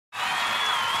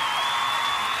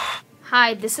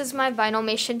Hi, this is my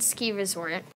Vinylmation ski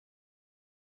resort.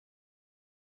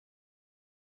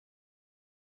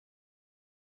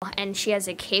 And she has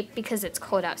a cape because it's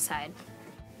cold outside.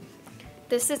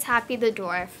 This is Grumpy the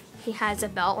Dwarf. He has a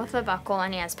belt with a buckle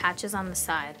and he has patches on the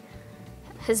side.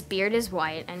 His beard is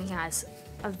white and he has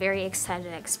a very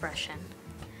excited expression.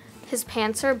 His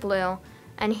pants are blue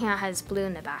and he has blue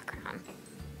in the background.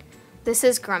 This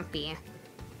is Grumpy.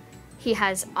 He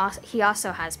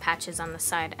also has patches on the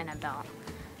side and a belt,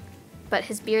 but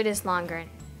his beard is longer.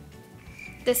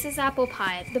 This is apple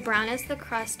pie. The brown is the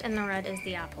crust and the red is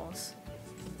the apples.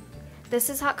 This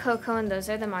is hot cocoa and those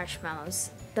are the marshmallows.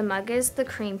 The mug is the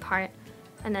cream part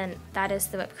and then that is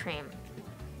the whipped cream.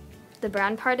 The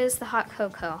brown part is the hot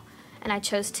cocoa and I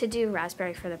chose to do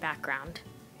raspberry for the background.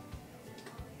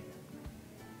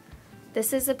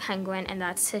 This is a penguin and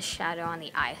that's his shadow on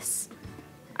the ice.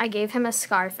 I gave him a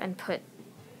scarf and put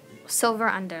silver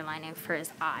underlining for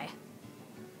his eye.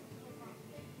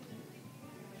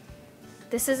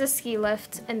 This is a ski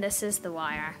lift and this is the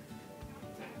wire.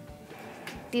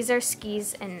 These are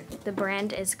skis and the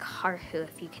brand is Carhu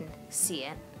if you can see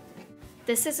it.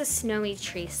 This is a snowy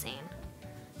tree scene.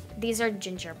 These are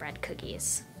gingerbread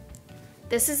cookies.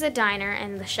 This is a diner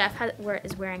and the chef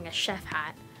is wearing a chef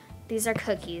hat. These are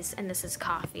cookies and this is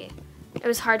coffee. It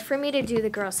was hard for me to do the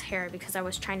girl's hair because I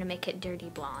was trying to make it dirty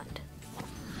blonde.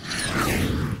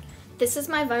 This is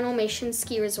my Vinylmation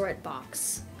ski resort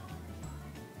box.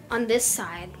 On this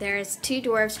side, there's two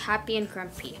dwarves, Happy and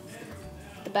Grumpy.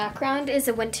 The background is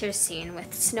a winter scene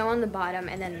with snow on the bottom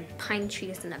and then pine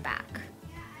trees in the back.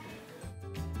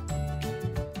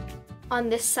 On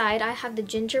this side, I have the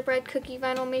gingerbread cookie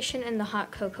Vinylmation and the hot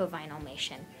cocoa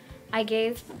Vinylmation. I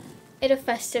gave it a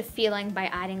festive feeling by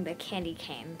adding the candy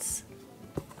canes.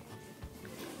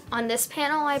 On this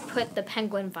panel, I put the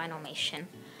penguin Vinylmation.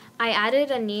 I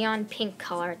added a neon pink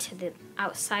color to the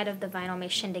outside of the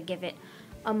Vinylmation to give it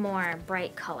a more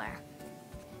bright color.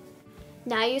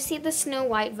 Now you see the Snow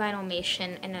White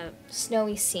Vinylmation in a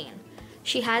snowy scene.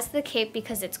 She has the cape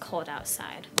because it's cold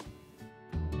outside.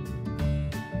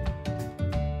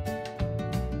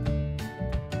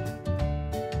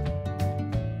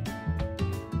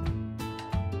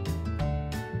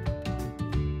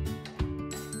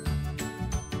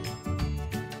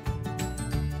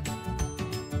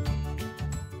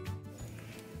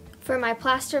 For my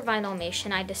plaster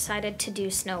Vinylmation, I decided to do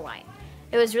Snow White.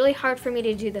 It was really hard for me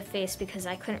to do the face because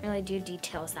I couldn't really do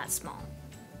details that small.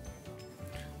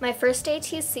 My first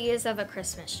ATC is of a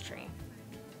Christmas tree.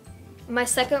 My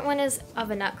second one is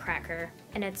of a nutcracker,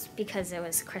 and it's because it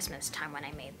was Christmas time when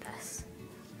I made this.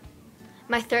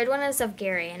 My third one is of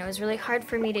Gary, and it was really hard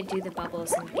for me to do the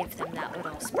bubbles and give them that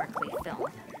little sparkly film.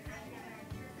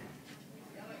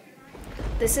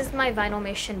 This is my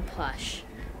Vinylmation plush.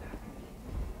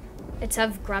 It's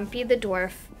of Grumpy the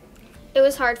Dwarf. It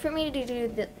was hard for me to do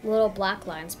the little black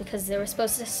lines because they were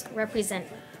supposed to represent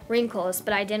wrinkles,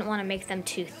 but I didn't want to make them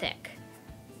too thick.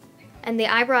 And the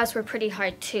eyebrows were pretty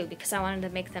hard too because I wanted to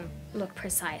make them look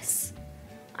precise.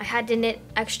 I had to knit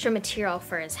extra material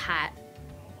for his hat,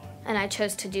 and I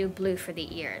chose to do blue for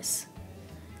the ears.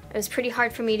 It was pretty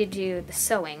hard for me to do the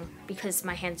sewing because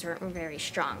my hands weren't very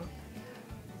strong.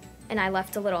 And I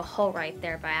left a little hole right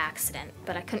there by accident,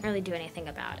 but I couldn't really do anything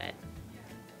about it.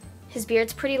 His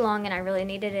beard's pretty long and I really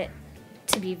needed it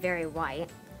to be very white.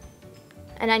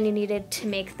 And I needed to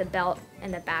make the belt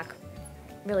in the back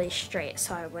really straight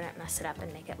so I wouldn't mess it up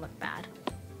and make it look bad.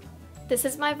 This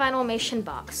is my Vinylmation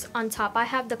box. On top I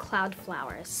have the cloud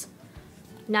flowers.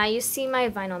 Now you see my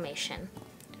Vinylmation.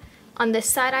 On this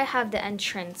side I have the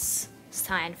entrance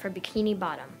sign for Bikini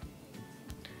Bottom.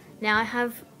 Now I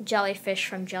have jellyfish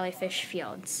from Jellyfish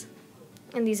Fields.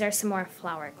 And these are some more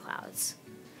flower clouds.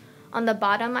 On the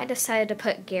bottom, I decided to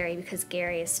put Gary because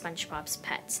Gary is SpongeBob's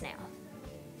pet snail.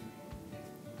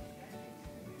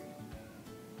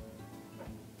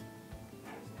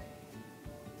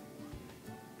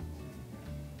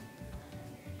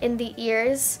 In the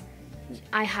ears,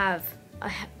 I have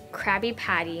a Krabby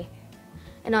Patty,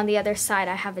 and on the other side,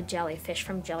 I have a jellyfish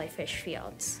from Jellyfish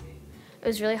Fields. It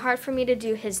was really hard for me to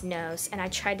do his nose, and I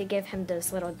tried to give him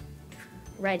those little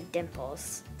red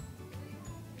dimples.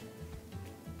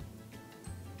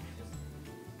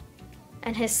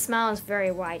 And his smile is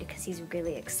very wide because he's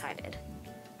really excited.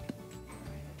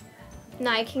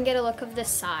 Now I can get a look of the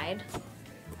side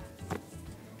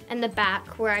and the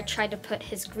back where I tried to put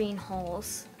his green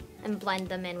holes and blend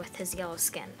them in with his yellow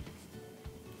skin.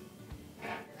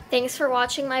 Thanks for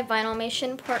watching my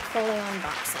Vinylmation Portfolio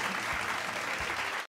unboxing.